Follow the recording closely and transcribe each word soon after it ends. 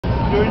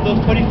during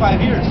those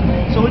 25 years.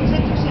 So it's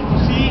interesting to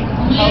see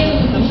how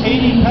the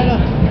painting kind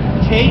of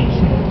changed.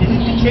 It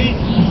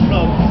changed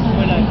from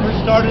when I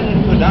first started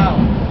into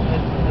now. And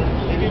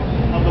maybe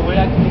on the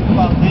way I think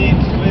about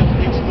things, the way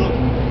things look.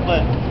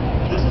 But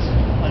this is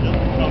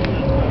from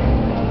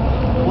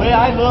the way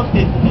I looked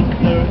in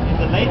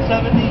the late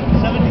 70s.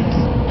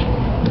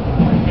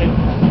 And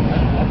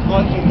I've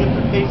gone through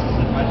different phases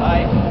in my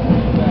life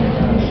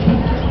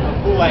of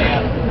who I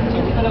am.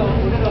 So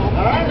we're gonna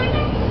all right?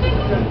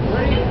 3,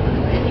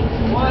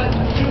 1,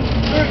 2,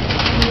 3.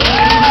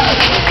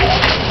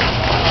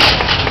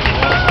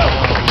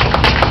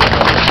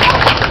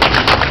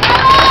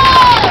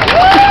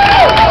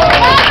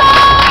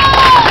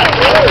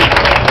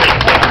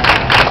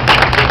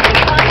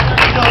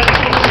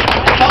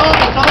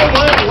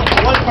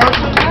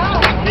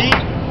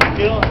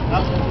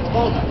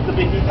 The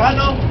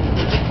Mexicano,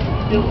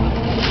 the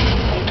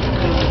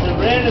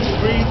red and the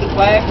green, the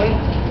flag,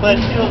 but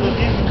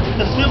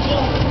the symbol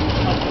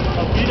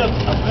of being a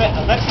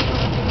Mexican,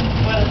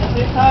 but at the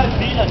same time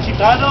being a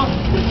Chicano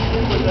with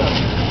the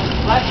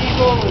black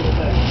eagle,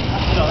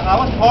 I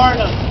was part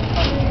of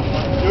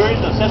during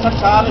the Cesar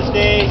Chavez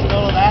days and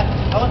all of that.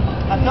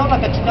 I felt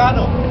like a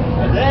Chicano,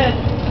 and then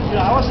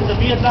I was in the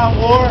Vietnam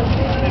War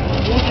and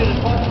moved to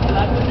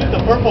the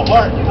Purple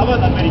Heart. I'm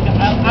an American.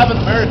 I'm an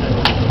American.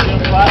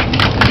 I've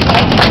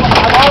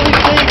always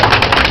seen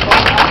one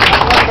person.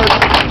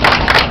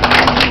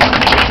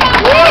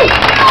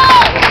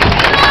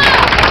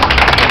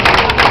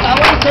 I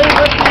want to say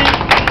one thing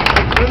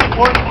that's really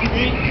important to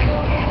me.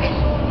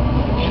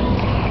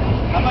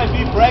 I might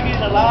be bragging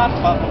a lot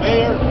about the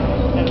mayor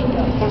and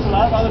of course a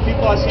lot of other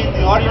people I see in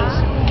the audience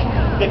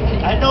that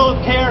I know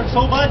care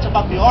so much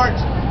about the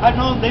arts. I've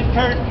known they've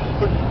cared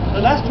for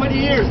the last 20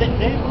 years.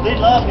 They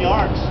love the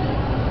arts.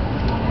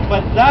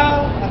 But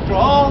now, after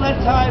all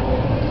that time,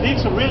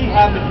 things are really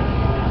happening.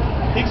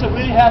 Things are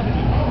really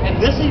happening.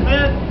 And this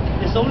event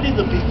is only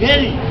the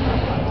beginning.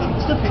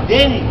 It's the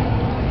beginning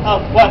of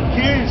what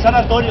here in San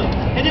Antonio.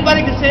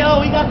 Anybody can say,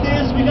 oh, we got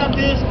this.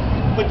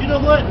 But you know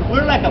what?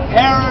 We're like a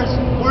Paris.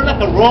 We're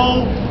like a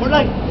Rome. We're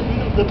like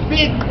the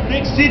big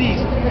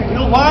cities. You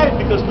know why?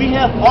 Because we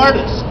have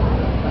artists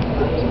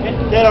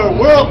that are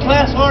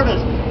world-class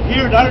artists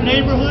here in our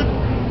neighborhood.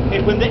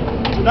 And when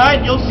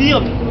tonight you'll see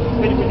them.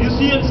 And when you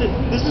see them, say,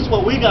 this is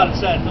what we got in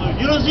San Antonio.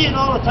 You don't see it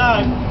all the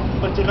time,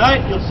 but tonight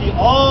you'll see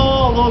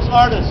all those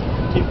artists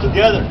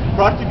together,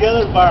 brought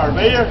together by our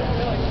mayor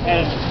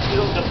and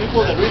the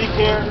people that really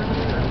care,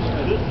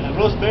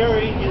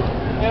 Rosemary,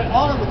 and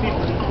all of the people.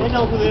 They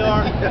know who they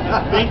are and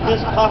make this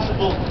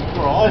possible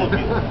for all of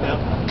you.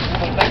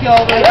 So thank you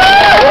all very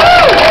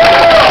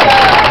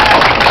much.